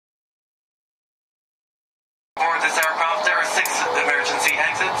Aboard this aircraft, there are 6 emergency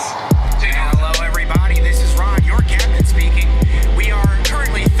exits. Hello, everybody. This is Rod, your captain speaking. We are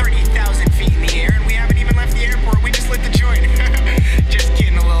currently 30,000 feet in the air, and we haven't even left the airport. We just lit the joint. Just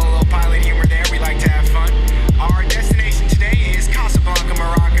kidding, a little pilot humor there. We like to have fun. Our destination today is Casablanca,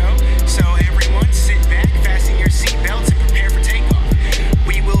 Morocco. So everyone, sit back, fasten your seatbelts, and prepare for takeoff.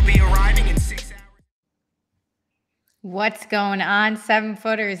 We will be arriving in 6 hours. What's going on,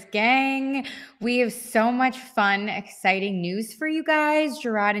 7-footers gang? We have so much fun, exciting news for you guys.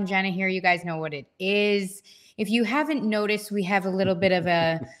 Jarod and Jenna here. You guys know what it is. If you haven't noticed, we have a little bit of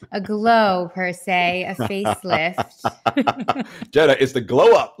a glow, per se, a facelift. Jenna, it's the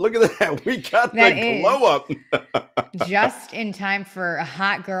glow up. Look at that. We got that the glow up. Just in time for a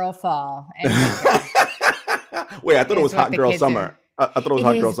hot girl fall. Wait, I thought it was hot girl summer. I thought it was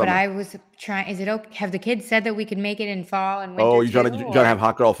hot girl summer. But I was trying. Is it okay? Have the kids said that we can make it in fall and winter? Oh, you trying to have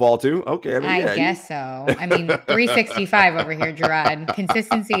hot girl fall too? Okay, I guess so. I mean, 365 over here, Jarod.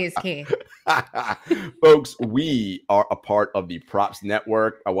 Consistency is key. Folks, we are a part of the Props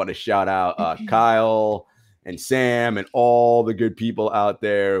Network. I want to shout out Kyle and Sam and all the good people out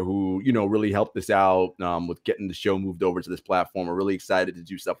there who, really helped us out with getting the show moved over to this platform. We're really excited to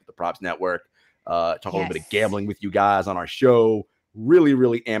do stuff with the Props Network. Talk a little bit of gambling with you guys on our show. Really,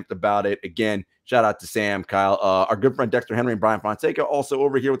 really amped about it. Again, shout out to Sam, Kyle, our good friend Dexter Henry and Brian Fonseca, also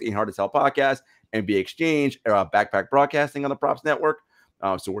over here with the Ain't Hard to Tell podcast, NBA Exchange, Backpack Broadcasting on the Props Network.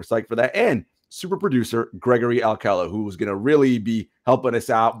 So we're psyched for that. And super producer Gregory Alcala, who's going to really be helping us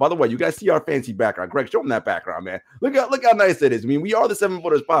out. By the way, you guys see our fancy background. Greg, show them that background, man. Look how nice it is. I mean, we are the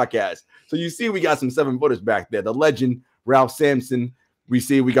 7-footers podcast. So you see we got some 7-footers back there. The legend, Ralph Sampson. We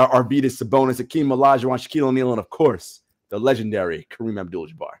see we got Arvidas Sabonis, Hakeem Olajuwon, Shaquille O'Neal, and of course, the legendary Kareem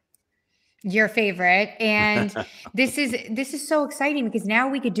Abdul-Jabbar. Your favorite. And this is so exciting because now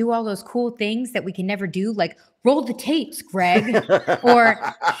we could do all those cool things that we can never do, like roll the tapes, Greg, or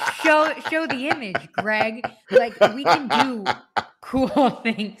show the image, Greg. Like we can do cool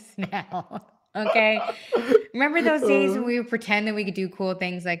things now. Okay. Remember those days when we would pretend that we could do cool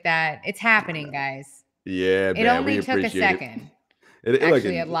things like that? It's happening, guys. Yeah, it only took a second.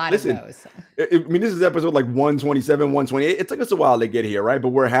 Actually, a lot of those. I mean, this is episode like 127, 128. It took us a while to get here, right? But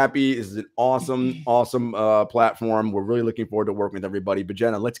we're happy. This is an awesome platform. We're really looking forward to working with everybody. But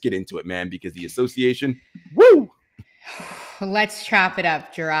Jenna, let's get into it, man, because the association, woo! Let's chop it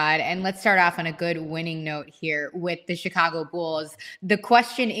up, Jarod, and let's start off on a good winning note here with the Chicago Bulls. The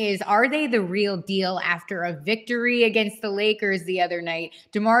question is, are they the real deal after a victory against the Lakers the other night?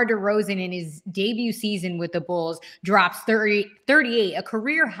 DeMar DeRozan in his debut season with the Bulls drops 38, a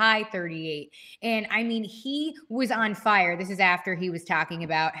career high 38. And I mean, he was on fire. This is after he was talking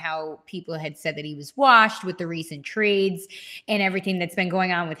about how people had said that he was washed with the recent trades and everything that's been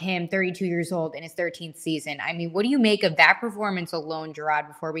going on with him, 32 years old in his 13th season. I mean, what do you make of that performance alone, Jarod,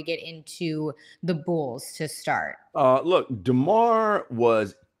 before we get into the Bulls to start? Look, DeMar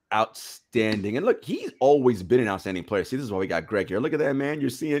was outstanding, and look, he's always been an outstanding player. See, this is why we got Greg here. Look at that, man. You're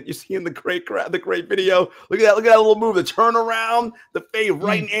seeing the great video. Look at that little move, the turnaround, the fade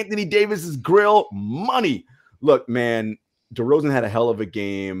right in Anthony Davis's grill. Money. Look, man, DeRozan had a hell of a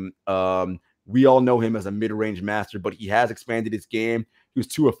game. We all know him as a mid-range master, but he has expanded his game. He was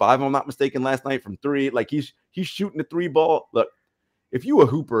 2 of 5, if I'm not mistaken, last night from 3. Like he's shooting the 3 ball. Look, if you're a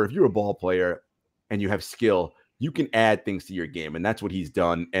hooper, if you're a ball player and you have skill, you can add things to your game, and that's what he's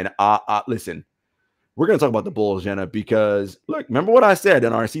done. And listen, we're going to talk about the Bulls, Jenna, because look, remember what I said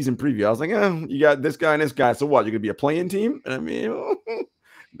in our season preview? I was like, you got this guy and this guy. So what? You're going to be a playing team? And I mean,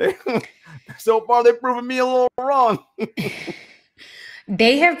 so far they've proven me a little wrong.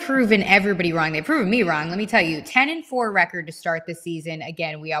 They have proven everybody wrong. They've proven me wrong. Let me tell you, 10-4 record to start the season.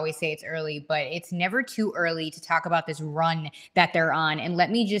 Again, we always say it's early, but it's never too early to talk about this run that they're on. And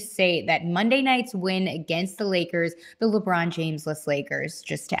let me just say that Monday night's win against the Lakers, the LeBron James-less Lakers,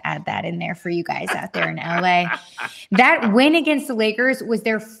 just to add that in there for you guys out there in LA. That win against the Lakers was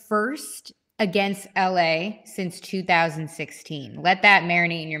their first against LA since 2016. Let that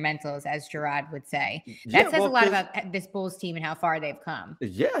marinate in your mentals, as Jarod would say. That says a lot about this Bulls team and how far they've come.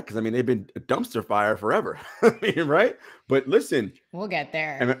 Yeah, because I mean, they've been a dumpster fire forever, right? But listen, we'll get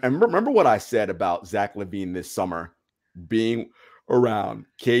there. And remember what I said about Zach LaVine this summer being around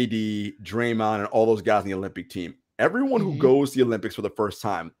KD, Draymond, and all those guys in the Olympic team. Everyone who goes to the Olympics for the first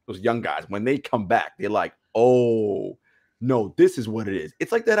time, those young guys, when they come back, they're like, oh, no, this is what it is.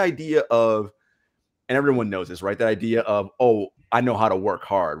 It's like that idea of, and everyone knows this, right? That idea of, oh, I know how to work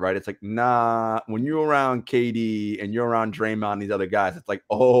hard, right? It's like, nah, when you're around KD and you're around Draymond and these other guys, it's like,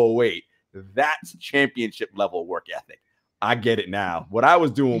 oh, wait, that's championship level work ethic. I get it now. What I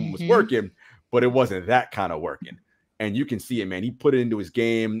was doing was working, but it wasn't that kind of working. And you can see it, man. He put it into his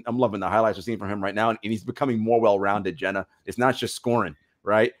game. I'm loving the highlights we're seeing from him right now. And he's becoming more well-rounded, Jenna. It's not just scoring,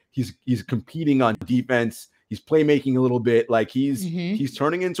 right? He's competing on defense. He's playmaking a little bit. Like he's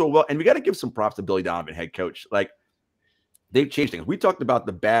turning into a well. And we got to give some props to Billy Donovan, head coach. Like they've changed things. We talked about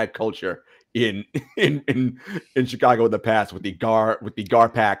the bad culture in Chicago in the past with the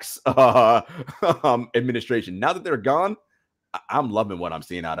Garpax administration. Now that they're gone, I'm loving what I'm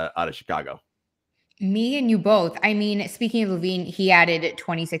seeing out of Chicago. Me and you both. I mean, speaking of LaVine, he added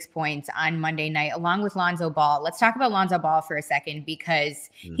 26 points on Monday night along with Lonzo Ball. Let's talk about Lonzo Ball for a second because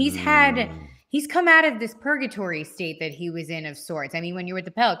he's come out of this purgatory state that he was in of sorts. I mean, when you're with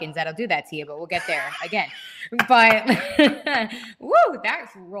the Pelicans, that'll do that to you, but we'll get there again. But woo, that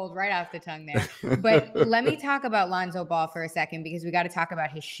rolled right off the tongue there. But let me talk about Lonzo Ball for a second because we got to talk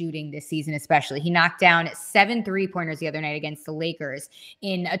about his shooting this season, especially. He knocked down 7 3-pointers the other night against the Lakers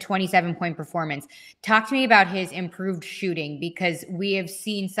in a 27-point performance. Talk to me about his improved shooting because we have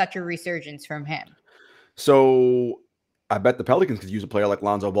seen such a resurgence from him. So I bet the Pelicans could use a player like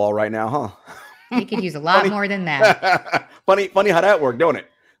Lonzo Ball right now, huh? They could use a lot more than that. funny how that worked, don't it?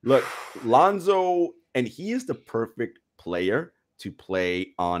 Look, Lonzo, and he is the perfect player to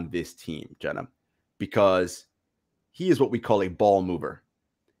play on this team, Jenna, because he is what we call a ball mover.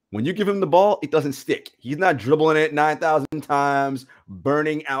 When you give him the ball, it doesn't stick. He's not dribbling it 9,000 times,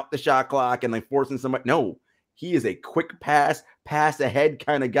 burning out the shot clock and like forcing somebody. No, he is a quick pass ahead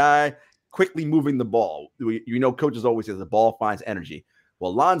kind of guy, quickly moving the ball. You know, coaches always say the ball finds energy.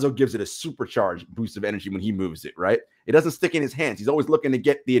 Well, Lonzo gives it a supercharged boost of energy when he moves it, right? It doesn't stick in his hands. He's always looking to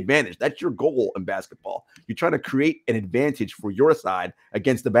get the advantage. That's your goal in basketball. You're trying to create an advantage for your side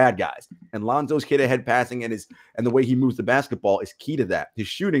against the bad guys. And Lonzo's hit-ahead passing and the way he moves the basketball is key to that. His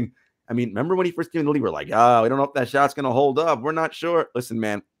shooting, I mean, remember when he first came in the league, we're like, oh, we don't know if that shot's going to hold up. We're not sure. Listen,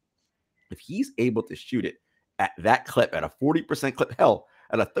 man, if he's able to shoot it at that clip, at a 40% clip, hell,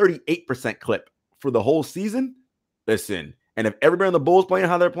 at a 38% clip for the whole season, listen, and if everybody on the Bulls playing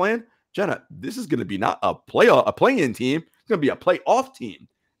how they're playing, Jenna, this is going to be not a play-in team. It's going to be a playoff team.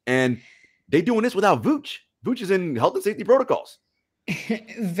 And they doing this without Vooch. Vooch is in health and safety protocols.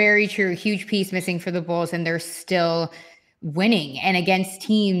 Very true. Huge piece missing for the Bulls, and they're still winning and against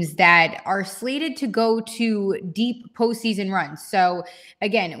teams that are slated to go to deep postseason runs. So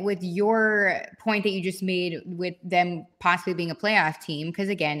again, with your point that you just made with them possibly being a playoff team, because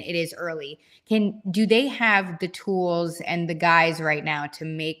again, it is early, do they have the tools and the guys right now to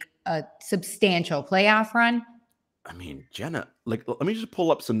make a substantial playoff run? I mean, Jenna, like, let me just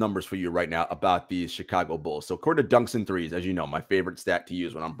pull up some numbers for you right now about these Chicago Bulls. So according to Dunks and Threes, as you know, my favorite stat to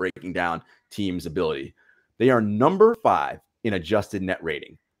use when I'm breaking down teams' ability, they are number 5 in adjusted net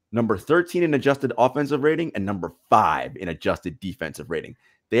rating, number 13 in adjusted offensive rating, and number 5 in adjusted defensive rating.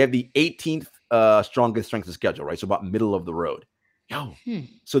 They have the 18th strongest strength of schedule, right? So about middle of the road.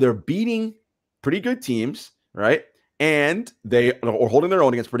 So they're beating pretty good teams, right? And they are holding their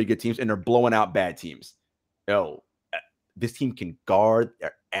own against pretty good teams, and they're blowing out bad teams. This team can guard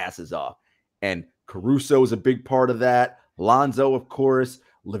their asses off. And Caruso is a big part of that. Lonzo, of course.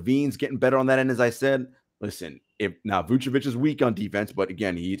 Levine's getting better on that end, as I said. Listen, if now Vucevic is weak on defense, but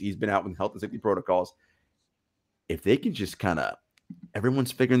again, he's been out with health and safety protocols. If they can just kind of,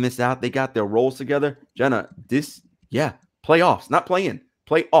 everyone's figuring this out. They got their roles together. Jenna, playoffs, not play-in,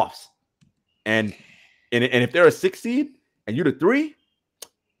 playoffs. And if they're a 6 seed and you're the 3,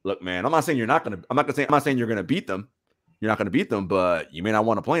 look, man, I'm not saying you're going to beat them. You're not going to beat them, but you may not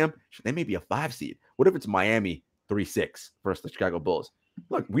want to play them. They may be a 5 seed. What if it's Miami 3-6 versus the Chicago Bulls?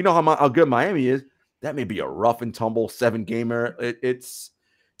 Look, we know how good Miami is. That may be a rough and tumble 7-gamer. It's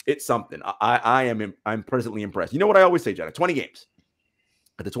something. I'm presently impressed. You know what I always say, Jenna? 20 games.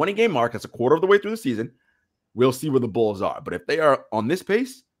 At the 20-game mark, that's a quarter of the way through the season. We'll see where the Bulls are. But if they are on this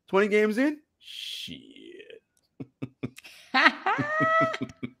pace, 20 games in, shit.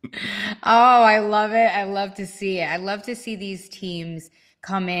 Oh, I love it. I love to see it. I love to see these teams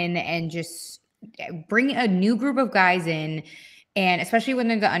come in and just bring a new group of guys in, and especially when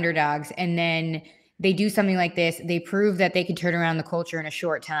they're the underdogs, and then they do something like this. They prove that they can turn around the culture in a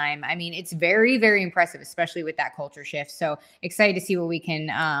short time. I mean, it's very, very impressive, especially with that culture shift. So excited to see what we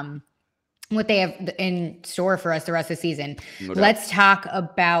can, what they have in store for us the rest of the season. No doubt. Let's talk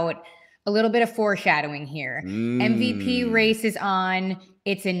about a little bit of foreshadowing here. MVP race is on.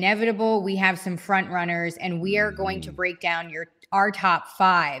 It's inevitable. We have some front runners, and we are going to break down our top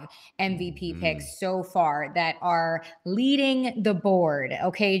 5 MVP picks so far that are leading the board.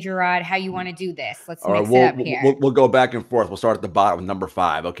 Okay, Jarod, how you want to do this? Let's mix it up here. We'll go back and forth. We'll start at the bottom with number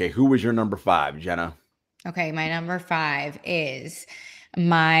 5. Okay, who was your number 5, Jenna? Okay, my number 5 is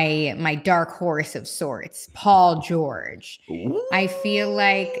my dark horse of sorts, Paul George. Ooh. I feel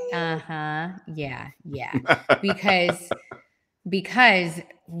like, yeah, because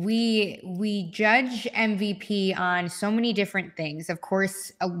we judge MVP on so many different things. Of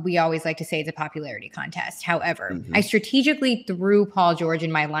course, we always like to say it's a popularity contest. However, I strategically threw Paul George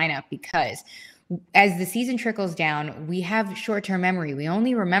in my lineup because as the season trickles down, we have short-term memory. We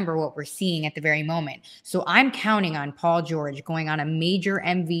only remember what we're seeing at the very moment. So I'm counting on Paul George going on a major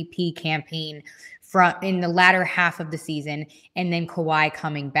MVP campaign in the latter half of the season, and then Kawhi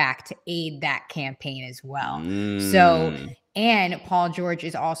coming back to aid that campaign as well. So, and Paul George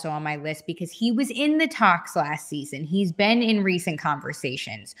is also on my list because he was in the talks last season. He's been in recent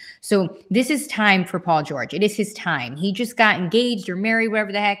conversations. So this is time for Paul George. It is his time. He just got engaged or married,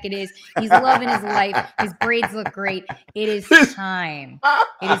 whatever the heck it is. He's loving his life. His braids look great. It is time.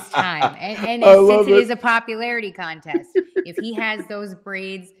 It is time. And since it is a popularity contest, if he has those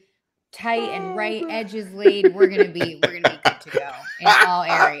braids tight and right, edges laid, we're gonna be good to go in all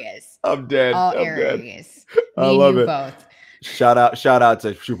areas. I'm dead. All I'm areas. Dead. Me I and love you it. both. Shout out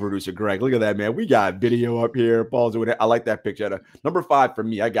to super producer Greg. Look at that, man. We got video up here. Paul's doing it. I like that picture. Number 5 for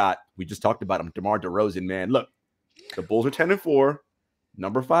me, we just talked about him, DeMar DeRozan, man. Look, the Bulls are 10-4.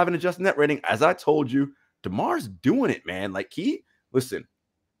 Number 5 in adjusted net rating. As I told you, DeMar's doing it, man. Like listen,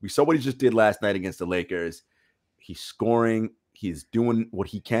 we saw what he just did last night against the Lakers. He's scoring. He's doing what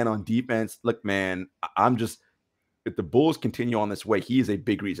he can on defense. Look, man, if the Bulls continue on this way, he is a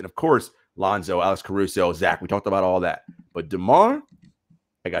big reason. Of course, Lonzo, Alex Caruso, Zach, we talked about all that. But DeMar,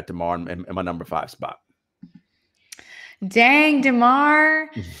 I got DeMar in my number 5 spot. Dang, DeMar.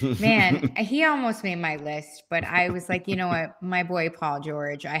 Man, he almost made my list, but I was like, you know what? My boy, Paul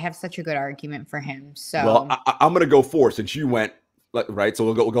George, I have such a good argument for him. So, well, I'm going to go 4 since you went, right? So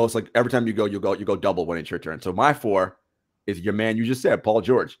we'll go. It's like every time you go double when it's your turn. So my 4 is your man you just said, Paul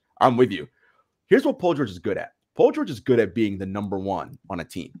George. I'm with you. Here's what Paul George is good at. Paul George is good at being the number 1 on a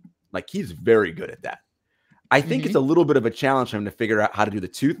team. Like, he's very good at that. I think it's a little bit of a challenge for him to figure out how to do the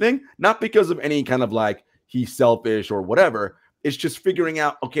 2 thing, not because of any kind of like he's selfish or whatever. It's just figuring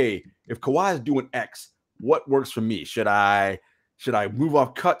out, okay, if Kawhi is doing X, what works for me? Should I move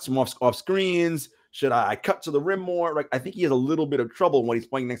off cuts off screens? Should I cut to the rim more? Like, I think he has a little bit of trouble when he's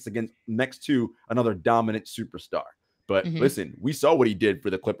playing next to another dominant superstar. But listen, we saw what he did for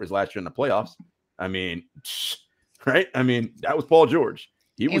the Clippers last year in the playoffs. I mean, right? I mean, that was Paul George.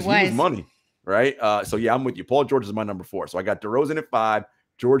 He was money, right? So yeah, I'm with you. Paul George is my number 4. So I got DeRozan at 5,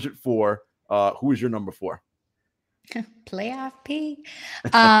 George at 4. Who is your number 4? Playoff P.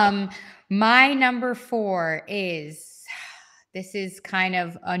 My number 4 is, this is kind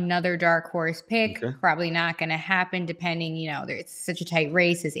of another dark horse pick. Okay. Probably not going to happen depending, it's such a tight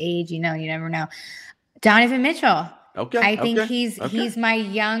race, his age, you never know. Donovan Mitchell. Okay. I think he's my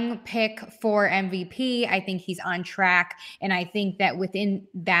young pick for MVP. I think he's on track. And I think that within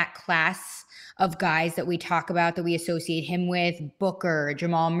that class of guys that we talk about, that we associate him with, Booker,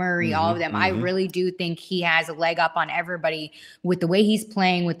 Jamal Murray, all of them, I really do think he has a leg up on everybody with the way he's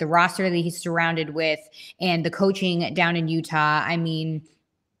playing, with the roster that he's surrounded with, and the coaching down in Utah. I mean,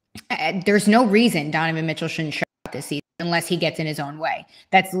 there's no reason Donovan Mitchell shouldn't show up this season unless he gets in his own way.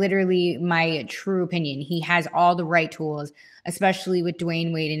 That's literally my true opinion. He has all the right tools, especially with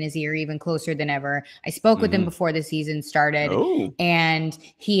Dwayne Wade in his ear, even closer than ever. I spoke with him before the season started, and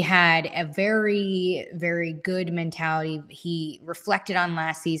he had a very, very good mentality. He reflected on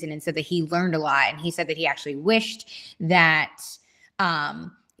last season and said that he learned a lot. And he said that he actually wished that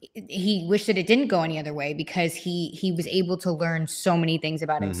it didn't go any other way, because he was able to learn so many things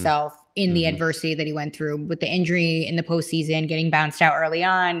about himself in the adversity that he went through with the injury in the postseason, getting bounced out early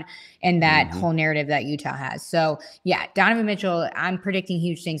on, and that whole narrative that Utah has. So yeah, Donovan Mitchell, I'm predicting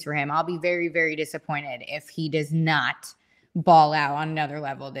huge things for him. I'll be very, very disappointed if he does not ball out on another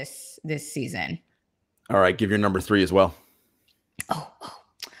level this season. All right. Give your number 3 as well. Oh,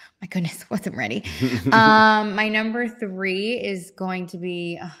 my goodness, wasn't ready. My number 3 is going to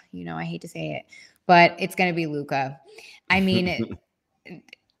be, I hate to say it, but it's going to be Luka. I mean,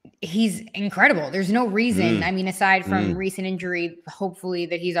 he's incredible. There's no reason. I mean, aside from recent injury, hopefully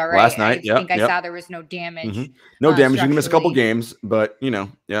that he's all right. Last night, I saw there was no damage. No damage. He missed a couple games, but he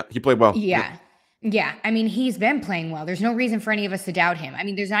played well. Yeah. Yeah, I mean, he's been playing well. There's no reason for any of us to doubt him. I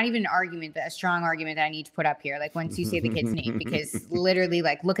mean, there's not even a strong argument that I need to put up here. Like once you say the kid's name, because literally,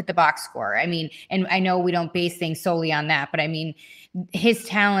 like, look at the box score. I mean, and I know we don't base things solely on that, but I mean, his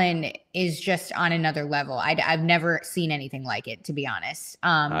talent is just on another level. I've never seen anything like it, to be honest.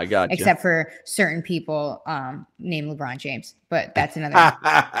 I got you. Except for certain people, named LeBron James, but that's another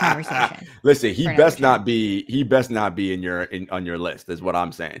conversation. Listen, he best not be on your list, is what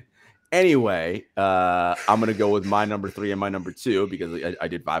I'm saying. Anyway, I'm going to go with my number 3 and my number 2 because I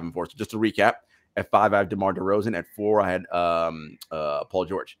did 5 and 4. So just to recap, at 5, I have DeMar DeRozan. At 4, I had Paul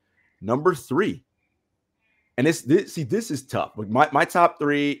George. Number 3. And this is tough. My top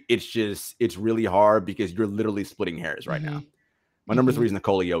 3, it's really hard because you're literally splitting hairs right now. My number 3 is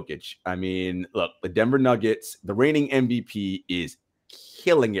Nikola Jokic. I mean, look, the Denver Nuggets, the reigning MVP, is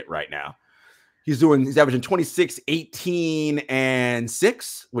killing it right now. He's averaging 26, 18, and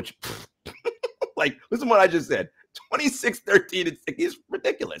 6, which, like, listen to what I just said. 26, 13, and 6. He's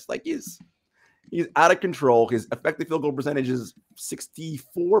ridiculous. Like, he's out of control. His effective field goal percentage is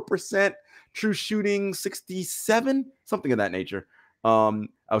 64%. True shooting, 67, something of that nature. I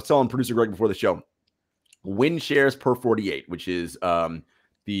was telling producer Greg before the show, win shares per 48, which is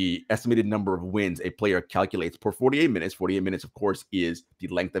the estimated number of wins a player calculates per 48 minutes. 48 minutes, of course, is the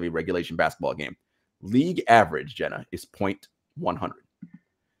length of a regulation basketball game. League average, Jenna, is 0.100.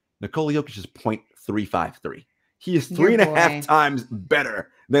 Nikola Jokic is 0.353. He is 3.5 times better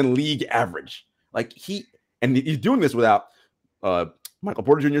than league average. Like he's doing this without Michael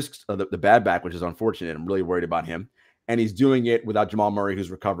Porter Jr.'s the bad back, which is unfortunate. I'm really worried about him. And he's doing it without Jamal Murray, who's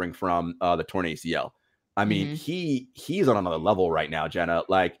recovering from the torn ACL. I mean, he's on another level right now, Jenna.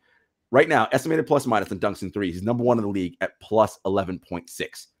 Like right now, estimated plus minus in dunks and threes, he's number 1 in the league at plus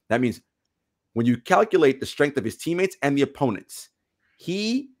 11.6. That means when you calculate the strength of his teammates and the opponents,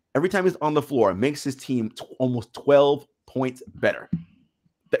 every time he's on the floor, makes his team almost 12 points better.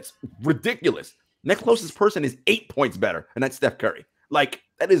 That's ridiculous. Next closest person is 8 points better, and that's Steph Curry. Like,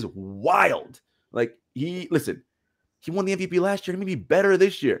 that is wild. Like, he won the MVP last year. He may be better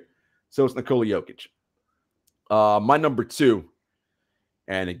this year. So it's Nikola Jokic. My number 2,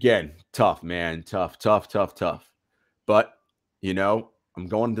 and again, tough, man. Tough. But, I'm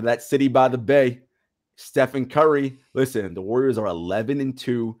going to that city by the bay. Stephen Curry. Listen, the Warriors are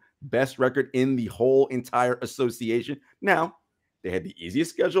 11-2, best record in the whole entire association. Now, they had the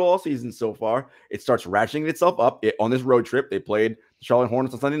easiest schedule all season so far. It starts ratcheting itself up on this road trip. They played the Charlotte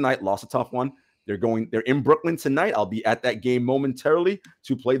Hornets on Sunday night, lost a tough one. They're in Brooklyn tonight. I'll be at that game momentarily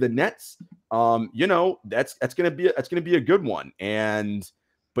to play the Nets. That's gonna be a good one.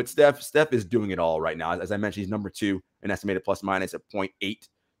 But Steph is doing it all right now. As I mentioned, he's number 2 in estimated plus minus at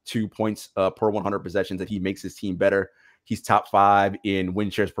 0.82 points per 100 possessions, that he makes his team better. He's top 5 in win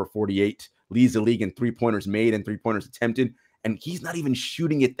shares per 48, leads the league in 3-pointers made and 3-pointers attempted. And he's not even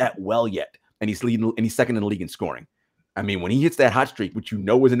shooting it that well yet. And he's second in the league in scoring. I mean, when he hits that hot streak, which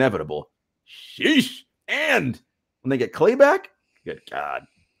is inevitable, sheesh. And when they get Clay back, good God,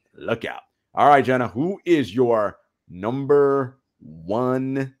 look out. All right, Jenna, who is your number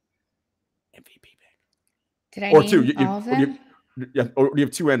 1 MVP pick? Did I name all of them? Or you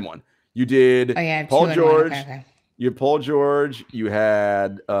have 2 and 1. You did Paul George. Okay. You had Paul George. You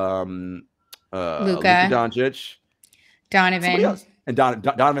had Luka Doncic. Donovan. And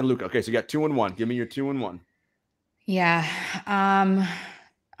Donovan Luka. Okay, so you got 2 and 1. Give me your 2 and 1. Yeah. I'm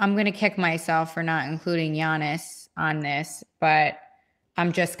going to kick myself for not including Giannis on this, but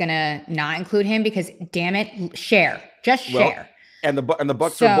I'm just going to not include him because, damn it, share. Just share. And the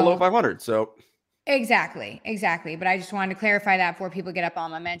Bucks are below 500, so. Exactly. But I just wanted to clarify that before people get up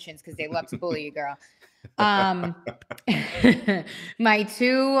on my mentions because they love to bully you, girl. My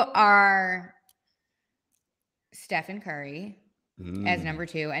 2 are Stephen Curry as number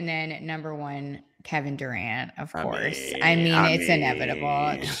 2, and then number 1, Kevin Durant, of course. I mean, it's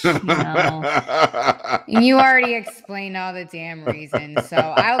inevitable. You already explained all the damn reasons. So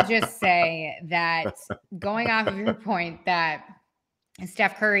I'll just say that going off of your point that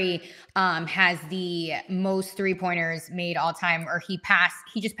Steph Curry has the most 3-pointers made all time, or he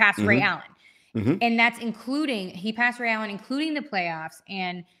just passed Ray Allen. And that's he passed Ray Allen, including the playoffs.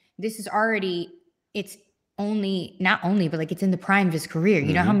 And this is it's in the prime of his career.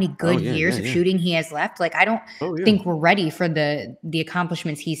 You know how many good years of shooting he has left? Like, I don't think we're ready for the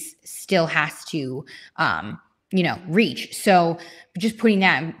accomplishments he still has to, reach. So just putting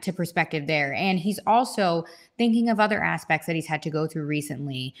that into perspective there. And he's also thinking of other aspects that he's had to go through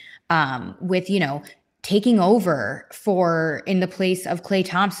recently with, taking over in the place of Klay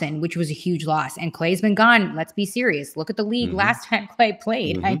Thompson, which was a huge loss. And Klay's been gone. Let's be serious. Look at the league last time Klay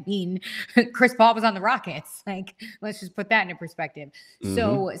played. I mean, Chris Paul was on the Rockets. Like, let's just put that into perspective.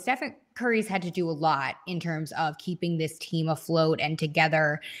 So Stephen Curry's had to do a lot in terms of keeping this team afloat and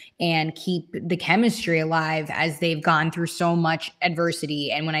together and keep the chemistry alive as they've gone through so much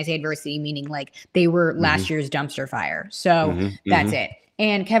adversity. And when I say adversity, meaning like they were last year's dumpster fire. So that's it.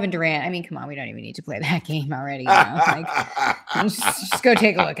 And Kevin Durant, I mean, come on, we don't even need to play that game already. You know? Like, just go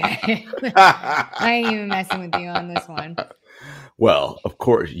take a look at it. I ain't even messing with you on this one. Well, of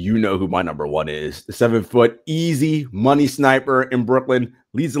course, you know who my number one is. The 7-foot easy money sniper in Brooklyn,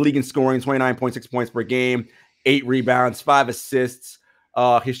 leads the league in scoring, 29.6 points per game, 8 rebounds, 5 assists.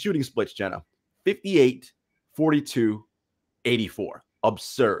 His shooting splits, Jenna, 58, 42, 84.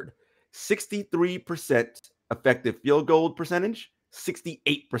 Absurd. 63% effective field goal percentage,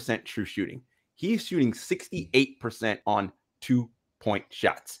 68% true shooting. He's shooting 68% on 2-point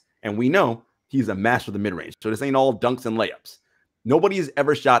shots. And we know he's a master of the mid-range. So this ain't all dunks and layups. Nobody has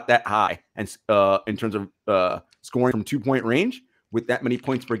ever shot that high and in terms of scoring from 2-point range with that many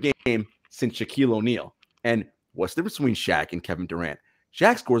points per game since Shaquille O'Neal. And what's the difference between Shaq and Kevin Durant?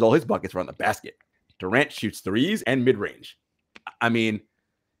 Shaq scores all his buckets around the basket. Durant shoots threes and mid-range. I mean,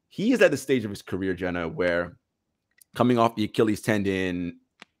 he is at the stage of his career, Jenna, where coming off the Achilles tendon,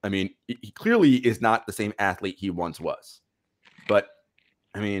 I mean, he clearly is not the same athlete he once was. But,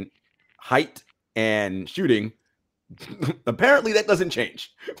 I mean, height and shooting, apparently that doesn't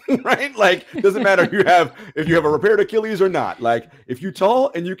change, right? Like, doesn't matter if you have a repaired Achilles or not. Like, if you're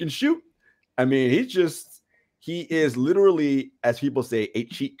tall and you can shoot, I mean, he is literally, as people say, a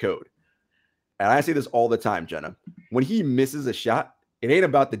cheat code. And I say this all the time, Jenna. When he misses a shot, it ain't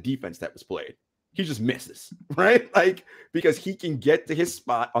about the defense that was played. He just misses, right? Like, because he can get to his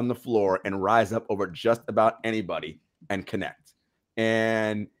spot on the floor and rise up over just about anybody and connect.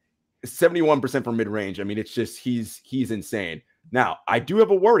 And 71% from mid-range. I mean, it's just, he's insane. Now, I do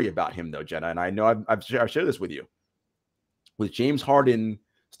have a worry about him though, Jenna, and I know I've shared this with you. With James Harden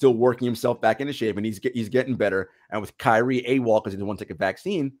still working himself back into shape, and he's getting better, and with Kyrie AWOL because he didn't want to take a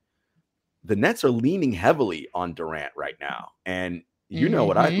vaccine, the Nets are leaning heavily on Durant right now. And you know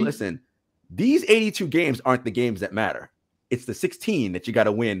what listen, these 82 games aren't the games that matter. It's the 16 that you got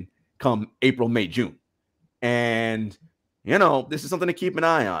to win come April, May, June. And, you know, this is something to keep an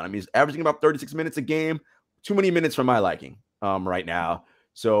eye on. I mean, he's averaging about 36 minutes a game. Too many minutes for my liking right now.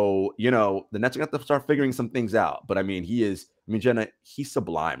 So, you know, the Nets are going to have to start figuring some things out. But, I mean, Jenna, he's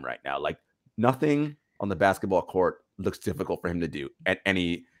sublime right now. Like, nothing on the basketball court looks difficult for him to do at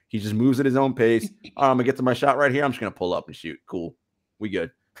any. He just moves at his own pace. Oh, I'm going to get to my shot right here. I'm just going to pull up and shoot. Cool. We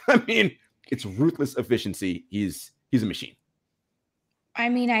good. I mean, it's ruthless efficiency. He's a machine. I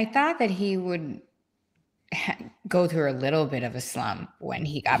mean, I thought that he would go through a little bit of a slump when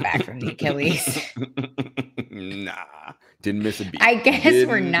he got back from the Achilles. Nah, didn't miss a beat. I guess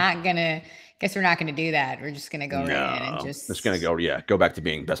we're not gonna do that. We're just gonna go right in and just gonna go back to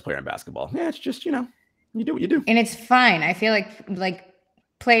being best player in basketball. Yeah, it's just, you know, you do what you do. And it's fine. I feel like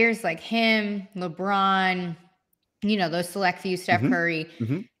players like him, LeBron, you know, those select few, Steph Curry.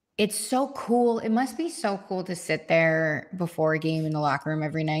 It's so cool. It must be so cool to sit there before a game in the locker room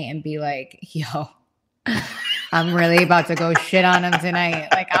every night and be like, yo, I'm really about to go shit on him tonight.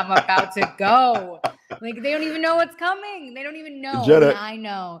 Like, I'm about to go. Like, they don't even know what's coming. They don't even know. Jenna, I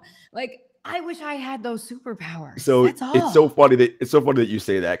know. Like, I wish I had those superpowers. So that's all. It's so funny that you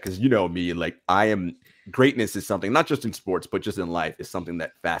say that, because you know me, like, greatness is something, not just in sports, but just in life, is something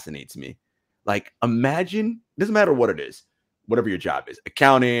that fascinates me. Like, imagine, doesn't matter what it is, whatever your job is,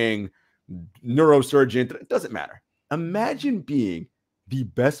 accounting, neurosurgeon, it doesn't matter. Imagine being the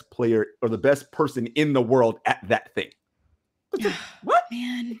best player or the best person in the world at that thing. What?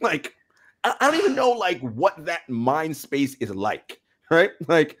 Man. Like, I don't even know, like, what that mind space is like, right?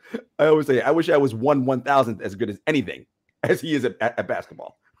 Like, I always say, I wish I was 1/1000th as good as anything as he is at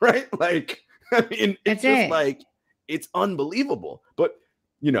basketball, right? Like, I mean, it's just like, it's unbelievable. But,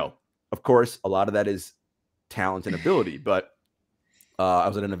 you know, of course, a lot of that is talent and ability. But I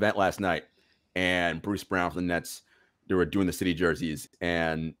was at an event last night, and Bruce Brown from the Nets, they were doing the city jerseys,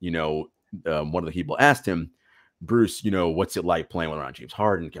 and, you know, one of the people asked him, Bruce, you know, what's it like playing around James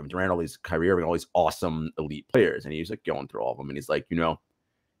Harden, Kevin Durant, all these Kyrie Irving, all these awesome elite players? And he's like going through all of them, and he's like, you know,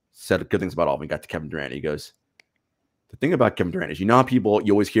 said good things about all of them. He got to Kevin Durant. He goes, the thing about Kevin Durant is, you know how people,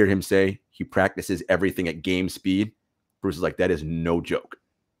 you always hear him say he practices everything at game speed? Bruce is like, that is no joke.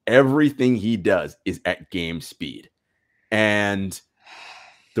 Everything he does is at game speed. And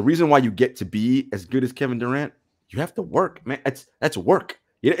the reason why you get to be as good as Kevin Durant, you have to work, man. That's work.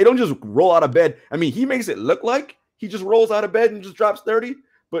 It don't just roll out of bed. I mean, he makes it look like he just rolls out of bed and just drops 30.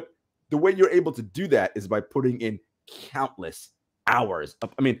 But the way you're able to do that is by putting in countless hours.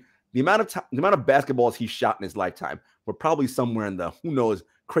 I mean, the amount of basketballs he shot in his lifetime were probably somewhere in the, who knows,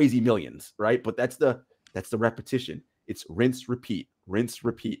 crazy millions, right? But that's the repetition. It's rinse, repeat, rinse,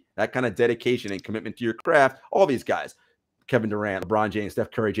 repeat. That kind of dedication and commitment to your craft. All these guys, Kevin Durant, LeBron James,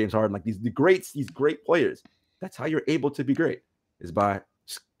 Steph Curry, James Harden, like these great players. That's how you're able to be great, is by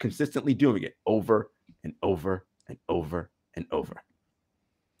consistently doing it over and over and over and over.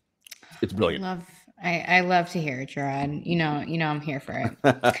 It's brilliant. I love to hear it, Jarod. You know, I'm here for it.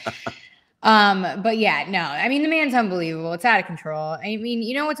 But yeah, no, I mean, the man's unbelievable. It's out of control. I mean,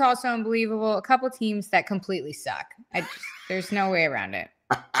 you know what's also unbelievable? A couple teams that completely suck. There's no way around it.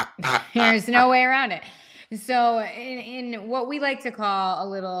 There's no way around it. So in what we like to call a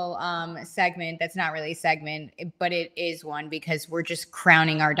little segment, that's not really a segment, but it is one because we're just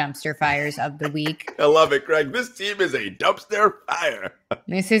crowning our dumpster fires of the week. I love it, Greg. This team is a dumpster fire.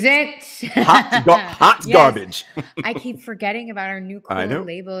 This is it. Hot yes. Garbage. I keep forgetting about our new cool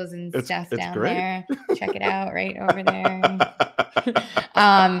labels and stuff down great. There. Check it out right over there.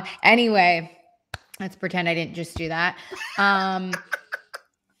 Anyway, let's pretend I didn't just do that.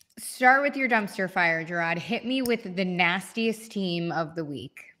 Start with your dumpster fire, Jarod. Hit me with the nastiest team of the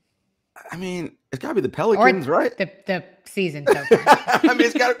week. I mean, it's got to be the Pelicans, right? The season so far. I mean,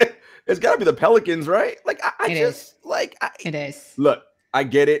 it's got to be the Pelicans, right? Like, it is. Look, I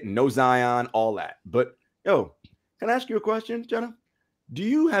get it. No Zion, all that. But, yo, can I ask you a question, Jenna? Do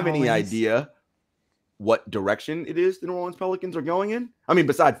you have any idea what direction it is the New Orleans Pelicans are going in? I mean,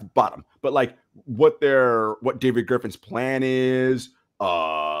 besides the bottom, but like what David Griffin's plan is,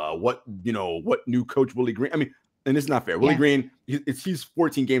 what new coach Willie Green. I mean, and it's not fair. Willie Green, he's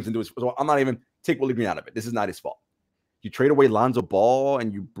 14 games into his. So I'm not even take Willie Green out of it. This is not his fault. You trade away Lonzo Ball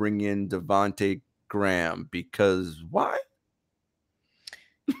and you bring in Devontae Graham because why?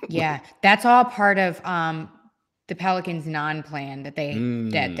 Yeah, that's all part of the Pelicans' non-plan that they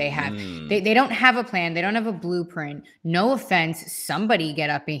have. They don't have a plan. They don't have a blueprint. No offense, somebody get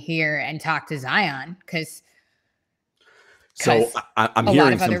up in here and talk to Zion because. So I'm a hearing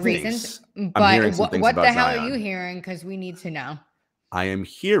lot of some other things. reasons, but what the hell Zion. are you hearing? Because we need to know. I am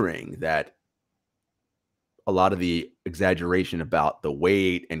hearing that a lot of the exaggeration about the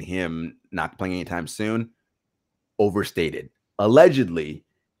weight and him not playing anytime soon overstated. Allegedly,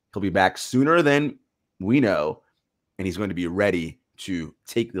 he'll be back sooner than we know, and he's going to be ready to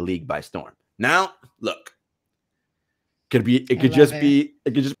take the league by storm. Now, look. It could just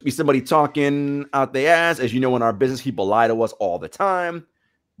be somebody talking out their ass. As you know, in our business, people lie to us all the time.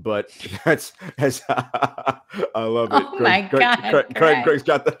 But that's I love it. Oh my God. Craig's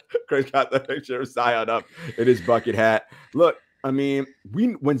got the picture of Zion up in his bucket hat. Look, I mean,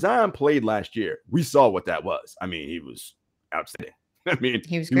 when Zion played last year, we saw what that was. I mean, he was outstanding. I mean,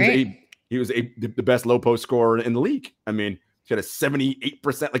 he was great. He was the best low post scorer in the league. I mean, he had a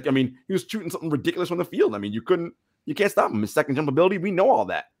 78%. Like, I mean, he was shooting something ridiculous from the field. I mean, you can't stop him. His second jump ability, we know all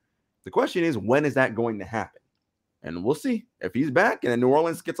that. The question is, when is that going to happen? And we'll see. If he's back and then New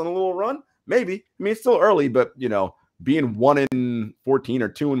Orleans gets on a little run, maybe. I mean, it's still early, but, being 1-14 or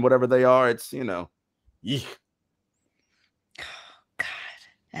 2 and whatever they are, it's, yeesh. Oh, God,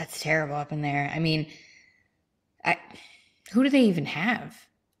 that's terrible up in there. I mean, who do they even have?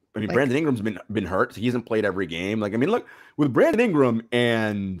 I mean, Brandon Ingram's been hurt. So he hasn't played every game. Like, I mean, look, with Brandon Ingram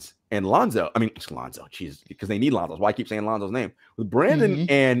and Lonzo, I mean, it's Lonzo, jeez, because they need Lonzo. That's why I keep saying Lonzo's name. With Brandon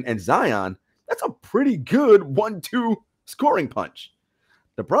and Zion, that's a pretty good 1-2 scoring punch.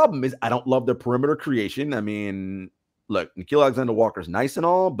 The problem is I don't love the perimeter creation. I mean, look, Nickeil Alexander-Walker's nice and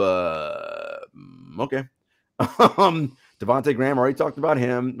all, but okay. Devontae Graham, already talked about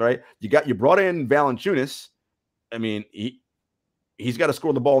him, right? You brought in Valanciunas. I mean, he's got to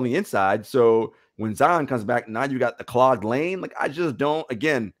score the ball on the inside. So when Zion comes back, now you got the clogged lane. Like, I just don't,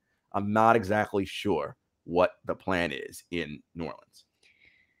 again, I'm not exactly sure what the plan is in New Orleans.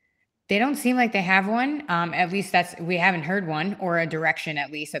 They don't seem like they have one. At least we haven't heard one, or a direction at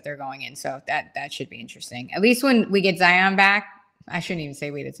least that they're going in. So that should be interesting. At least when we get Zion back, I shouldn't even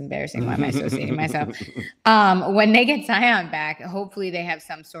say wait, it's embarrassing. Why am I associating myself? When they get Zion back, hopefully they have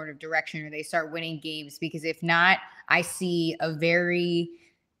some sort of direction or they start winning games, because if not, I see a very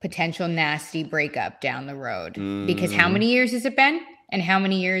potential nasty breakup down the road. Because how many years has it been? And how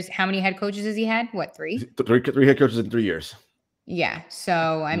many head coaches has he had? What, 3? Three head coaches in 3 years. Yeah.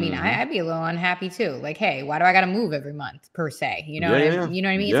 So, I mean, I'd be a little unhappy too. Like, hey, why do I got to move every month per se? You know what I mean?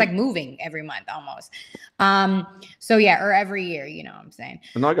 Yeah. It's like moving every month almost. So yeah, or every year, you know what I'm saying?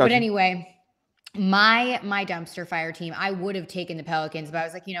 But anyway, My dumpster fire team, I would have taken the Pelicans, but I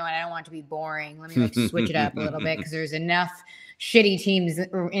was like, you know what? I don't want it to be boring. Let me like switch it up a little bit because there's enough shitty teams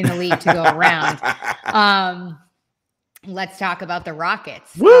in the league to go around. Let's talk about the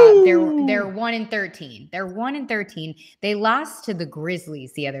Rockets. They're 1-13. They're 1-13. They lost to the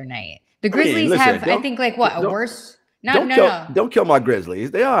Grizzlies the other night. The Grizzlies have, I think, like what, a worse? No. Don't kill my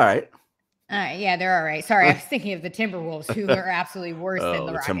Grizzlies. They all right. Yeah, they're all right. Sorry, I was thinking of the Timberwolves, who are absolutely worse than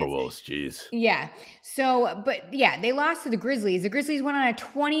the Rockets. Timberwolves, jeez. Yeah. So, but yeah, they lost to the Grizzlies. The Grizzlies went on a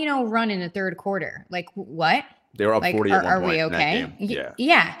 20-0 run in the third quarter. Like, what? They were up 40 at one are point we okay? In that game.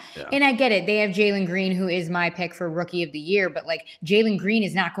 Yeah. And I get it. They have Jalen Green, who is my pick for Rookie of the Year, but like Jalen Green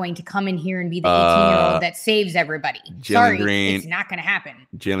is not going to come in here and be the 18-year-old that saves everybody. Sorry, it's not going to happen.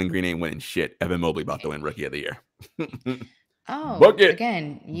 Jalen Green ain't winning shit. Evan Mobley about to win Rookie of the Year.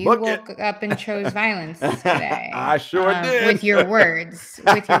 Again, you woke up and chose violence today. I sure did. With your words,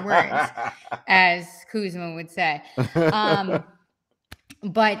 as Kuzma would say.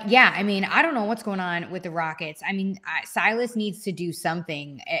 But yeah, I mean, I don't know what's going on with the Rockets. I mean, Silas needs to do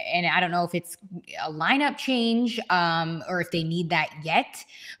something, and I don't know if it's a lineup change or if they need that yet.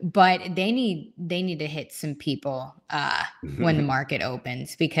 But they need to hit some people when the market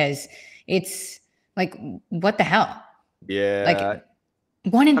opens, because it's like, what the hell? Yeah, like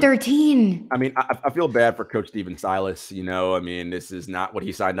 1-13. I mean, I feel bad for Coach Steven Silas. You know, I mean, this is not what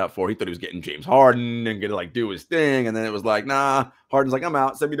he signed up for. He thought he was getting James Harden and gonna like do his thing, and then it was like, nah, Harden's like, I'm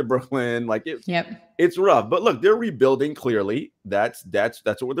out. Send me to Brooklyn. Like, it's rough. But look, they're rebuilding. Clearly, that's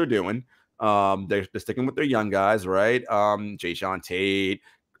what they're doing. They're sticking with their young guys, right? Jayshawn Tate,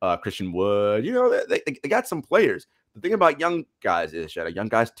 Christian Wood. You know, they got some players. The thing about young guys is, young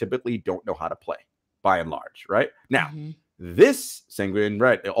guys typically don't know how to play, by and large, right? Now, this Sanguine,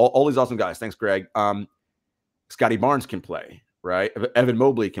 right? All these awesome guys. Thanks, Greg. Scotty Barnes can play, right? Evan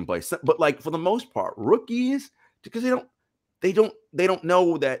Mobley can play, but like for the most part, rookies, because they don't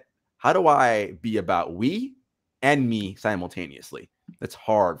know that. How do I be about we and me simultaneously? That's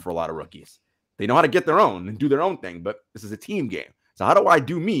hard for a lot of rookies. They know how to get their own and do their own thing, but this is a team game. So how do I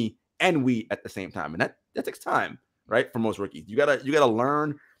do me and we at the same time? And that takes time, right? For most rookies, you gotta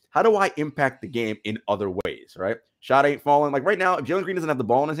learn. How do I impact the game in other ways, right? Shot ain't falling. Like right now, if Jalen Green doesn't have the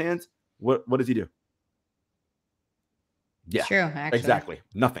ball in his hands, what does he do? Yeah, true. Actually, exactly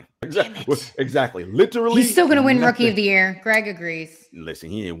nothing. Exactly. Literally, he's still gonna win Rookie of the Year. Greg agrees. Listen,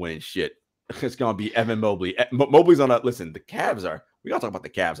 he ain't winning shit. It's gonna be Evan Mobley. Mobley's on a listen. The Cavs are. We gotta talk about the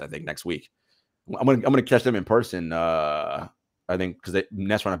Cavs. I think next week. I'm gonna catch them in person. I think because the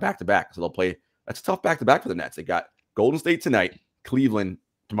Nets run a back-to-back, so they'll play. That's a tough back-to-back for the Nets. They got Golden State tonight, Cleveland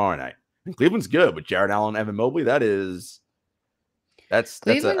tomorrow night. And Cleveland's good, but Jarrett Allen, Evan Mobley, that's a not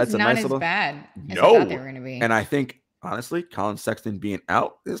nice as bad as I no. thought they were going to be. And I think honestly, Colin Sexton being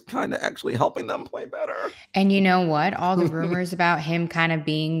out is kind of actually helping them play better. And you know what? All the rumors about him kind of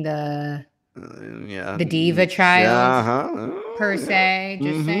being the diva child per se.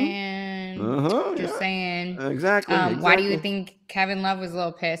 Just saying. Just saying. Exactly. Why do you think Kevin Love was a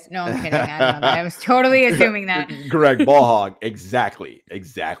little pissed? No, I'm kidding. I don't know that. I was totally assuming that. Correct. Ball hog. Exactly.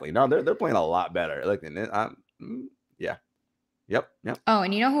 No, they're playing a lot better. Like, yeah. Yep. Oh,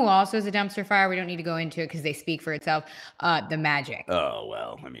 and you know who also is a dumpster fire? We don't need to go into it because they speak for itself. The Magic. Oh,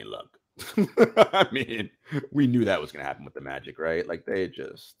 well, I mean, look. I mean, we knew that was going to happen with the Magic, right? Like, they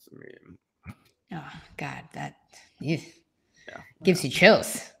just, oh, God, that gives you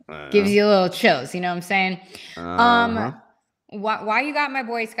chills. Gives you a little chills. You know what I'm saying? Why you got my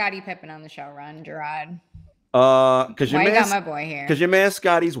boy Scottie Pippen on the show, Ron Jarod? Because you got my boy here? Because your man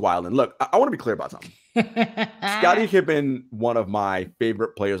Scotty's wilding. Look, I want to be clear about something. Scottie Pippen, one of my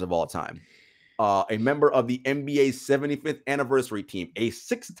favorite players of all time, a member of the NBA's 75th anniversary team, a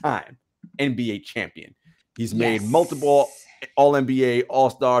 6-time NBA champion. He's made multiple All-NBA,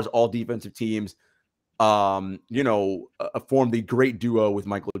 All-Stars, All Defensive teams. Formed the great duo with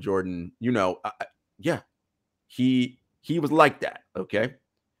Michael Jordan. He was like that. Okay.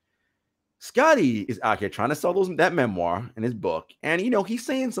 Scotty is out here trying to sell that memoir in his book. And, he's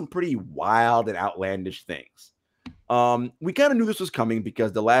saying some pretty wild and outlandish things. We kind of knew this was coming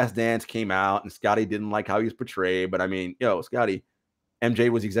because The Last Dance came out and Scotty didn't like how he was portrayed. But I mean, Scotty, MJ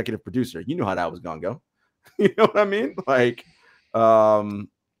was the executive producer. You know how that was going to go. You know what I mean? Like,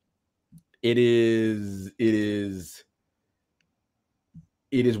 it is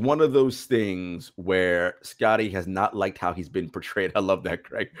one of those things where Scotty has not liked how he's been portrayed. I love that,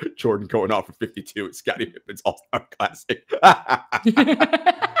 Greg. Jordan going off for 52 at Scottie Pippen's All-Star Classic.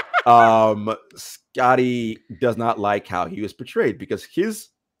 Scotty does not like how he was portrayed because his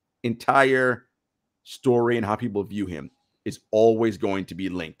entire story and how people view him is always going to be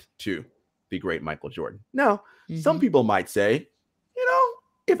linked to the great Michael Jordan. Now, some people might say,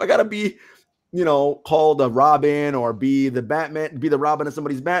 if I got to be, called a Robin or be the Batman, be the Robin of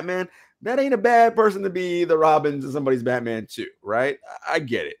somebody's Batman, that ain't a bad person to be the Robins of somebody's Batman too, right? I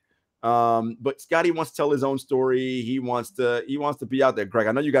get it. But Scotty wants to tell his own story. He wants to be out there. Greg,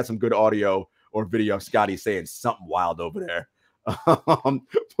 I know you got some good audio or video of Scotty saying something wild over there.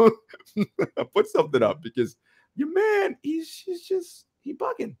 Put something up because your man, he's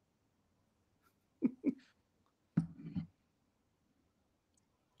bugging.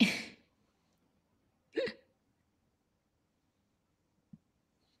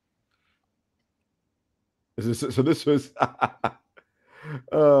 This was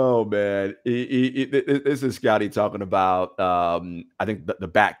oh man, this is Scotty talking about I think the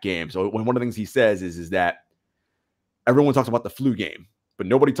bat game. So one of the things he says is that everyone talks about the flu game, but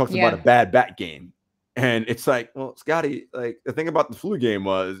nobody talks about a bad bat game. And it's like, well, Scotty, like the thing about the flu game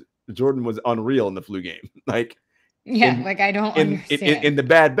was Jordan was unreal in the flu game. Like, I don't understand. In the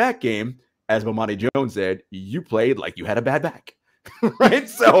bad bat game, as Bomani Jones said, you played like you had a bad back, right?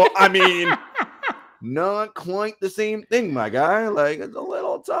 So I mean, not quite the same thing, my guy. Like it's a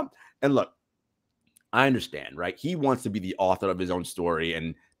little tough. And look, I understand, right? He wants to be the author of his own story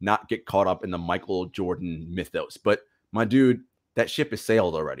and not get caught up in the Michael Jordan mythos. But my dude, that ship has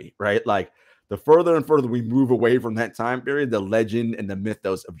sailed already, right? Like the further and further we move away from that time period, the legend and the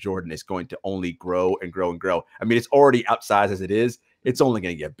mythos of Jordan is going to only grow and grow and grow. I mean, it's already outsized as it is. It's only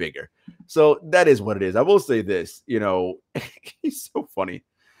going to get bigger. So that is what it is. I will say this, he's so funny.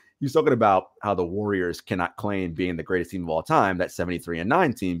 He's talking about how the Warriors cannot claim being the greatest team of all time, that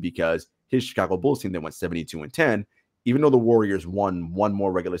 73-9 team, because his Chicago Bulls team that went 72-10, even though the Warriors won one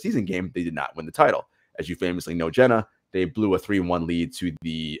more regular season game, they did not win the title. As you famously know, Jenna, they blew a 3-1 lead to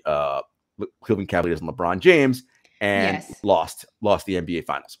the Cleveland Cavaliers and LeBron James and lost the NBA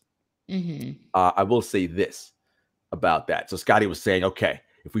Finals. I will say this about that. So Scotty was saying, okay,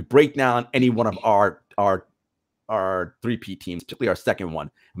 if we break down any one of our three-peat teams, particularly our second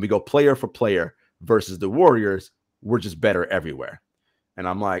one, and we go player for player versus the Warriors, we're just better everywhere. And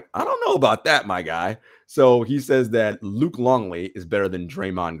I'm like, I don't know about that, my guy. So he says that Luke Longley is better than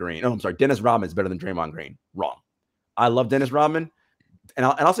Draymond Green. Oh, I'm sorry. Dennis Rodman is better than Draymond Green. Wrong. I love Dennis Rodman. And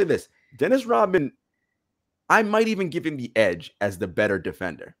I'll say this. Dennis Rodman, I might even give him the edge as the better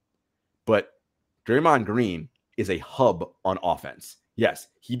defender. But Draymond Green is a hub on offense. Yes,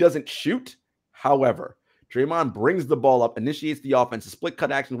 he doesn't shoot. However, Draymond brings the ball up, initiates the offense, a split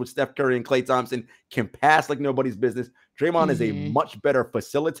cut action with Steph Curry and Klay Thompson, can pass like nobody's business. Draymond is a much better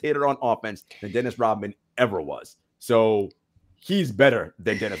facilitator on offense than Dennis Rodman ever was. So he's better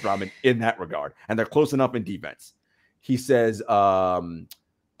than Dennis Rodman in that regard. And they're close enough in defense. He says,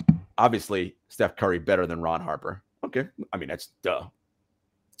 obviously, Steph Curry better than Ron Harper. Okay. I mean, that's duh.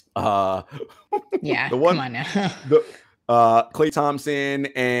 Yeah, come on now. Klay Thompson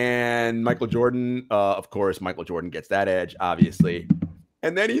and Michael Jordan. Of course, Michael Jordan gets that edge, obviously.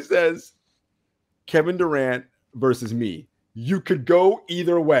 And then he says, Kevin Durant versus me. You could go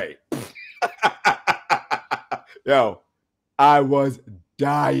either way. Yo, I was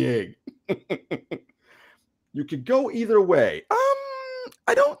dying. You could go either way.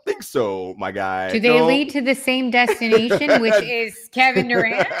 I don't think so, my guy. Do they lead to the same destination, which is Kevin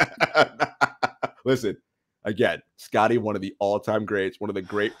Durant? Listen. Again, Scotty, one of the all-time greats, one of the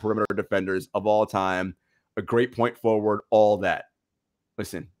great perimeter defenders of all time, a great point forward, all that.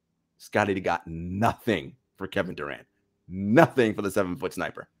 Listen, Scotty got nothing for Kevin Durant. Nothing for the 7-foot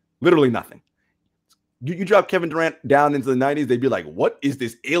sniper. Literally nothing. You drop Kevin Durant down into the 90s, they'd be like, what is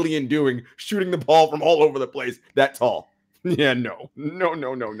this alien doing shooting the ball from all over the place that tall? Yeah, no.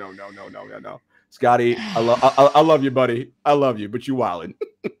 Scotty, I love you, buddy. I love you, but you wildin'.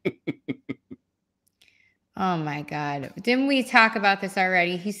 Oh my God. Didn't we talk about this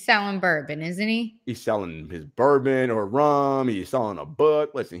already? He's selling bourbon, isn't he? He's selling his bourbon or rum. He's selling a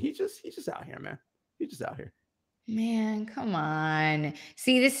book. Listen, he's just out here, man. He's just out here. Man, come on.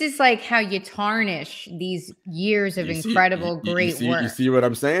 See, this is like how you tarnish these years of incredible great work. You see what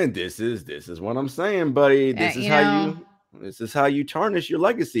I'm saying? This is what I'm saying, buddy. This is how you tarnish your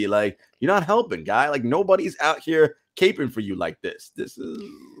legacy. Like, you're not helping, guy. Like, nobody's out here caping for you like this. This is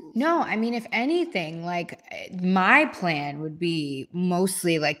no, I mean, if anything, like my plan would be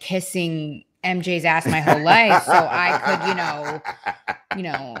mostly like kissing MJ's ass my whole life, so I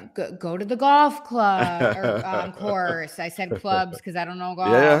could, go to the golf club or course. I said clubs because I don't know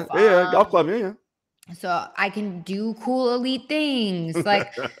golf. Yeah, golf club, yeah. So I can do cool elite things.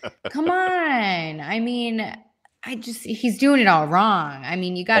 Like, come on. I mean, he's doing it all wrong. I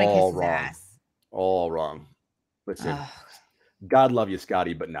mean, you got to kiss his ass. All wrong. Listen, God love you,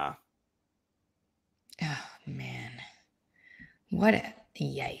 Scotty, but nah. What a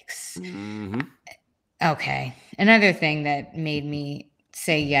yikes. Mm-hmm. Okay. Another thing that made me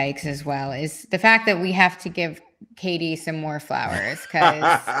say yikes as well is the fact that we have to give Katie some more flowers because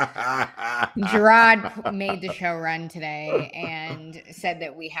Jarod made the show run today and said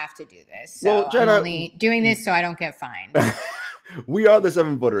that we have to do this. So Well, Jenna, I'm only doing this so I don't get fined. we are the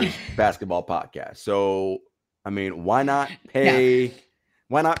 7-Footers basketball podcast. So, I mean, why not pay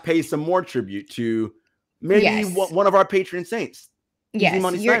some more tribute to maybe one of our patron saints? Yes,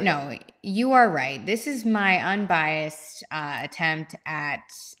 you are right. This is my unbiased attempt at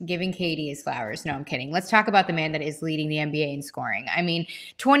giving Katie his flowers. No, I'm kidding. Let's talk about the man that is leading the NBA in scoring. I mean,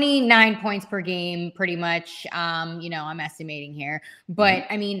 29 points per game, pretty much. I'm estimating here, but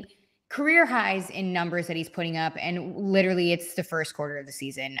I mean, career highs in numbers that he's putting up, and literally, it's the first quarter of the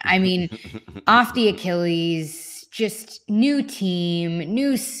season. I mean, off the Achilles, just new team,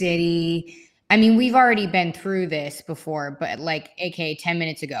 new city. I mean, we've already been through this before, but aka 10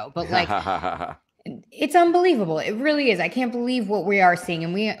 minutes ago, but it's unbelievable. It really is. I can't believe what we are seeing.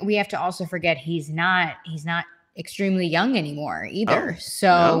 And we have to also forget he's not extremely young anymore either.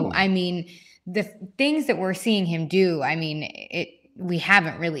 I mean, the things that we're seeing him do, I mean, we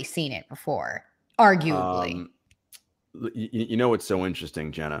haven't really seen it before, arguably. You know what's so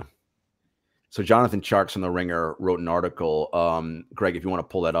interesting, Jenna? So Jonathan Tjarks from The Ringer wrote an article. Greg, if you want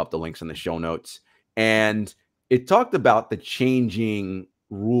to pull that up, the link's in the show notes. And it talked about the changing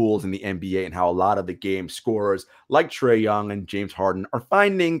rules in the NBA and how a lot of the game scorers like Trae Young and James Harden are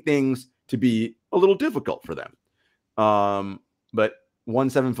finding things to be a little difficult for them. But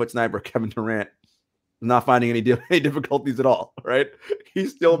 7-foot sniper Kevin Durant is not finding any difficulties at all, right?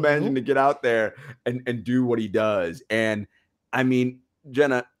 He's still managing to get out there and do what he does. And I mean,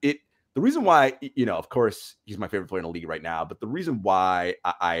 Jenna, the reason why, of course, he's my favorite player in the league right now, but the reason why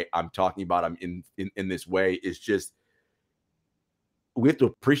I'm talking about him in this way is just we have to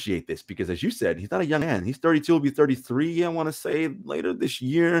appreciate this because, as you said, he's not a young man. He's 32, will be 33, I want to say, later this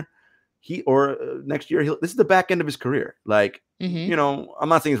year. Next year. This is the back end of his career. I'm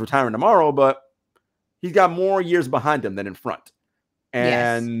not saying he's retiring tomorrow, but he's got more years behind him than in front.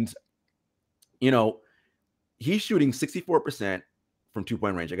 And, he's shooting 64% from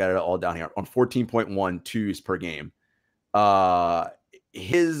 2-point range. I got it all down here on 14.1 twos per game.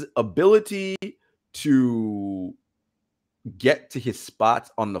 His ability to get to his spots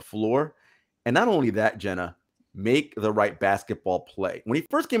on the floor, and not only that, Jenna, make the right basketball play. When he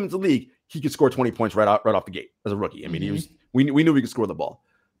first came into the league, he could score 20 points right off the gate as a rookie. I mean, we knew he could score the ball.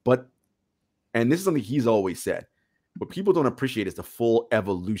 And this is something he's always said. What people don't appreciate is the full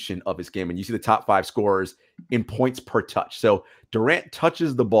evolution of his game. And you see the top 5 scorers in points per touch. So Durant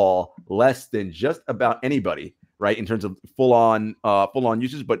touches the ball less than just about anybody, right, in terms of full-on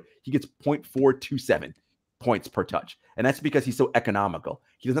usage, but he gets 0.427 points per touch. And that's because he's so economical.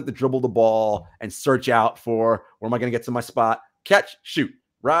 He doesn't have to dribble the ball and search out for, where am I going to get to my spot? Catch, shoot,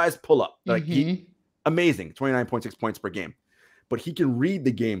 rise, pull up. Amazing, 29.6 points per game. But he can read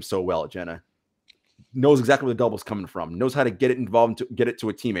the game so well, Jenna. Knows exactly where the double's coming from, knows how to get it involved, to get it to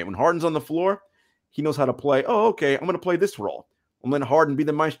a teammate. When Harden's on the floor, he knows how to play. Oh, okay, I'm going to play this role. I'm letting Harden be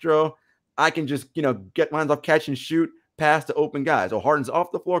the maestro. I can just, get lines off, catch and shoot, pass to open guys. Oh, Harden's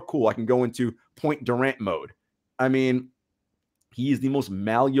off the floor. Cool. I can go into point Durant mode. I mean, he is the most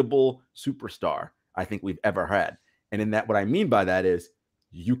malleable superstar I think we've ever had. And in that, what I mean by that is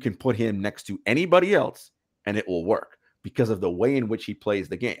you can put him next to anybody else and it will work because of the way in which he plays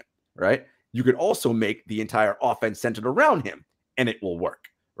the game, right? You could also make the entire offense centered around him and it will work,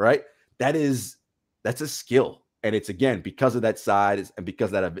 right? That's a skill. And it's, again, because of that size and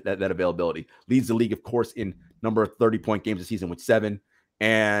because of that availability. Leads the league, of course, in number of 30-point games a season with 7.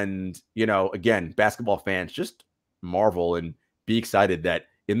 And, again, basketball fans just marvel and be excited that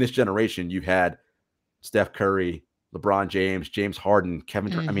in this generation you've had Steph Curry, LeBron James, James Harden,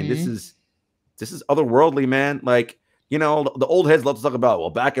 Kevin Durant. I mean, this is otherworldly, man. The old heads love to talk about, well,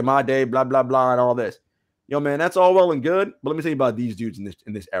 back in my day, blah, blah, blah, and all this. Man, that's all well and good. But let me tell you about these dudes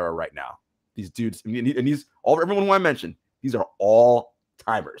in this era right now. These dudes, and everyone who I mentioned, these are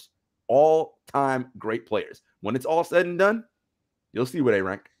all-timers, all-time great players. When it's all said and done, you'll see where they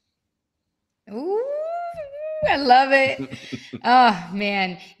rank. Ooh, I love it. Oh,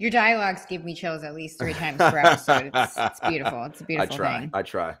 man. Your dialogues give me chills at least 3 times per episode. It's beautiful. It's a beautiful thing. I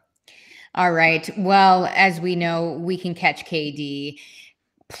try. All right. Well, as we know, we can catch KD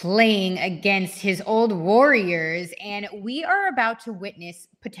playing against his old Warriors, and we are about to witness,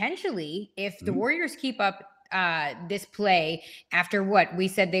 potentially, if the Warriors keep up this play after what we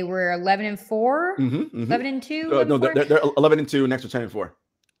said, they were 11-4, 11-2. No, they're 11-2. Next to 10-4.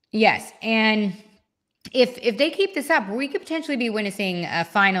 Yes, and if they keep this up, we could potentially be witnessing a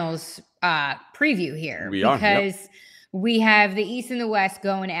finals preview here because we have the East and the West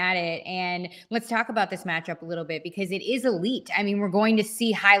going at it. And let's talk about this matchup a little bit because it is elite. I mean, we're going to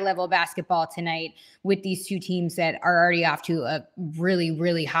see high-level basketball tonight with these two teams that are already off to a really,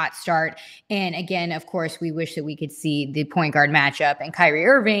 really hot start. And again, of course, we wish that we could see the point guard matchup and Kyrie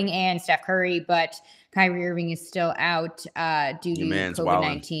Irving and Steph Curry, but Kyrie Irving is still out due to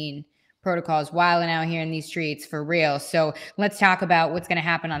COVID-19 protocols, wilding out here in these streets for real. So let's talk about what's going to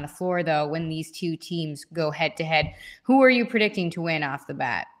happen on the floor, though, when these two teams go head to head. Who are you predicting to win off the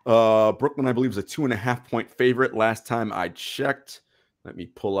bat? Brooklyn, I believe, is a 2.5-point favorite. Last time I checked, let me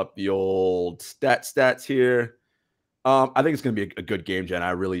pull up the old stats here. I think it's going to be a good game, Jen.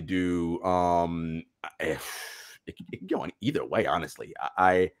 I really do. It can go on either way, honestly.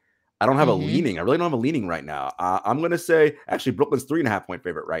 I don't have a leaning. I really don't have a leaning right now. I'm going to say, actually, Brooklyn's 3.5-point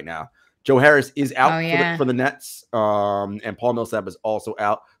favorite right now. Joe Harris is out for the Nets, and Paul Millsap is also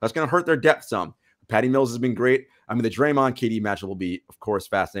out. That's going to hurt their depth some. Patty Mills has been great. I mean, the Draymond KD matchup will be, of course,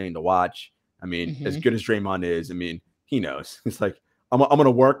 fascinating to watch. I mean, as good as Draymond is, I mean, he knows. It's like, I'm going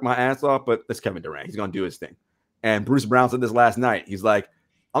to work my ass off, but that's Kevin Durant. He's going to do his thing. And Bruce Brown said this last night. He's like,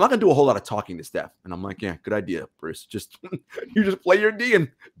 I'm not going to do a whole lot of talking to Steph. And I'm like, yeah, good idea, Bruce. Just you just play your D and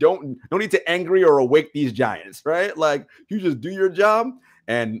don't need to angry or awake these giants, right? Like, you just do your job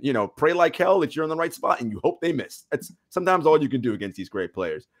and, you know, pray like hell that you're in the right spot and you hope they miss. That's sometimes all you can do against these great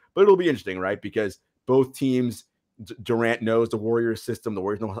players. But it'll be interesting, right? Because both teams, Durant knows the Warriors system. The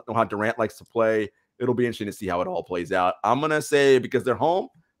Warriors know how Durant likes to play. It'll be interesting to see how it all plays out. I'm going to say, because they're home,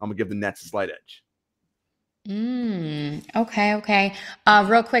 I'm going to give the Nets a slight edge. Okay.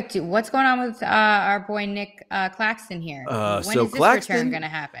 Real quick, what's going on with our boy Nick Claxton here? When is this return going to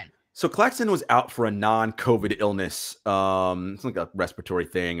happen? So Claxton was out for a non-COVID illness. It's like a respiratory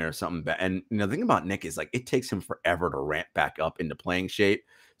thing or something. And you know, the thing about Nick is like it takes him forever to ramp back up into playing shape.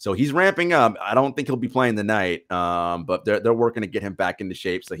 So he's ramping up. I don't think he'll be playing tonight. But they're working to get him back into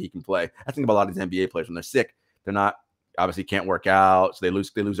shape so he can play. I think about a lot of these NBA players when they're sick, they're not obviously can't work out, so they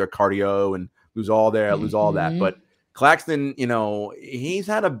lose their cardio and lose all that. But Claxton, you know, he's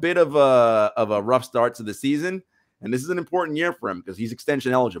had a bit of a rough start to the season, and this is an important year for him because he's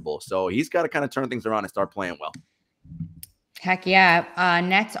extension eligible. So he's got to kind of turn things around and start playing well. Heck yeah.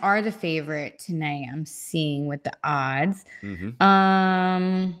 Nets are the favorite tonight. I'm seeing with the odds. You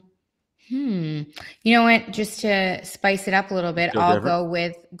know what? Just to spice it up a little bit, I'll go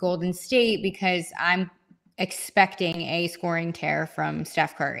with Golden State because I'm expecting a scoring tear from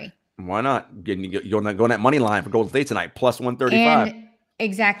Steph Curry. Why not? Going that money line for Golden State tonight, plus 135.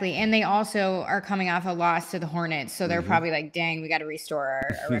 Exactly. And they also are coming off a loss to the Hornets. So they're probably like, dang, we got to restore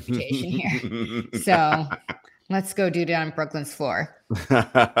our reputation here. So let's go do it on Brooklyn's floor.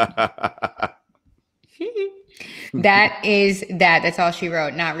 That's all she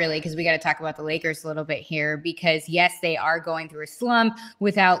wrote. Not really, because we got to talk about the Lakers a little bit here because yes, they are going through a slump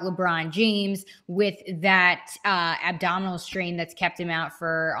without LeBron James with that abdominal strain that's kept him out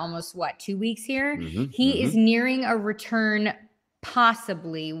for almost 2 weeks here. He is nearing a return.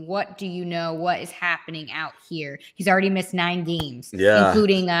 Possibly. What do you know? What is happening out here? He's already missed 9 games,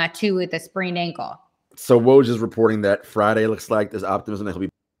 including 2 with a sprained ankle. So Woj is reporting that Friday looks like there's optimism that he'll be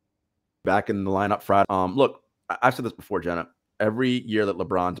back in the lineup Friday. Look, I've said this before, Jenna. Every year that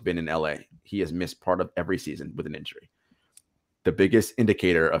LeBron's been in LA, he has missed part of every season with an injury. The biggest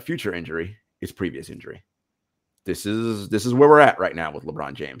indicator of future injury is previous injury. This is where we're at right now with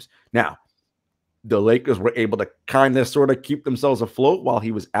LeBron James. Now, the Lakers were able to kind of sort of keep themselves afloat while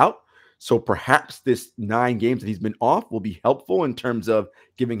he was out. So perhaps this 9 games that he's been off will be helpful in terms of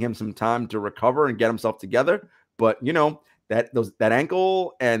giving him some time to recover and get himself together. But, you know, that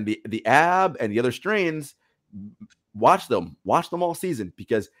ankle and the ab and the other strains, watch them all season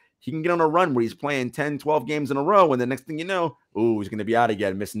because he can get on a run where he's playing 10, 12 games in a row. And the next thing you know, he's going to be out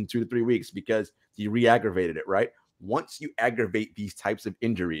again, missing 2 to 3 weeks because he re-aggravated it, right? Once you aggravate these types of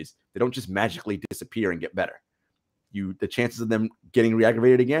injuries, they don't just magically disappear and get better. The chances of them getting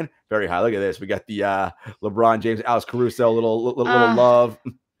re-aggravated again, very high. Look at this. We got the LeBron James, Alex Caruso, little love.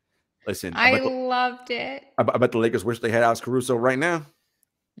 Listen, I loved it. I bet the Lakers wish they had Alex Caruso right now.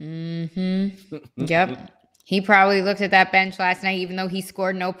 Yep. He probably looked at that bench last night, even though he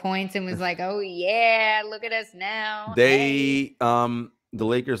scored no points and was like, oh yeah, look at us now. The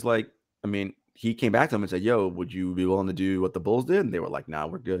Lakers, he came back to them and said, yo, would you be willing to do what the Bulls did? And they were like, nah,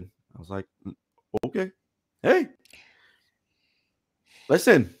 we're good. I was like, okay. Hey,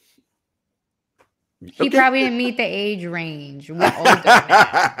 listen. He probably didn't meet the age range. We're older now.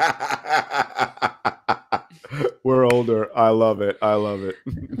 We're older. I love it. I love it.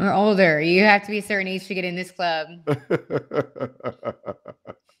 We're older. You have to be a certain age to get in this club.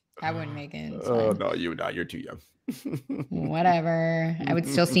 I wouldn't make it. Oh, no, you're too young. Whatever. I would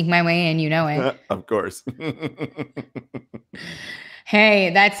still sneak my way in. You know it. Of course.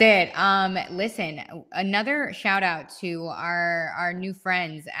 Hey, that's it. Listen, another shout out to our new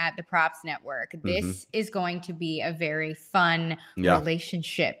friends at the Props Network. This is going to be a very fun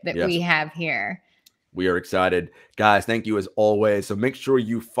relationship that we have here. We are excited. Guys, thank you as always. So make sure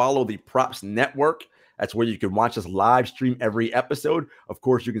you follow the Props Network. That's where you can watch us live stream every episode. Of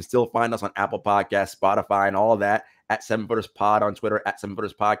course, you can still find us on Apple Podcasts, Spotify, and all of that at 7footers Pod on Twitter, at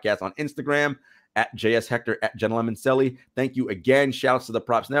 7footers Podcast on Instagram, at JS Hector, at Jenna Lemoncelli. Thank you again. Shouts to the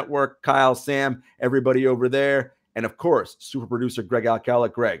Props Network, Kyle, Sam, everybody over there. And of course, super producer Greg Alcala.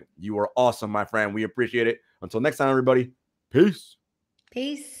 Greg, you are awesome, my friend. We appreciate it. Until next time, everybody. Peace.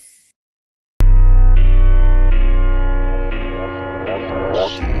 Peace.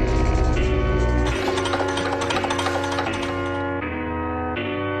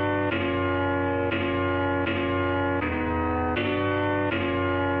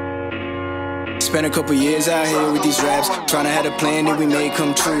 Spent a couple years out here with these raps, trying to have a plan that we made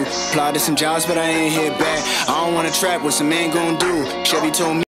come true. Applied to some jobs, but I ain't hit back. I don't want to trap, what's a man gonna do? Chevy told me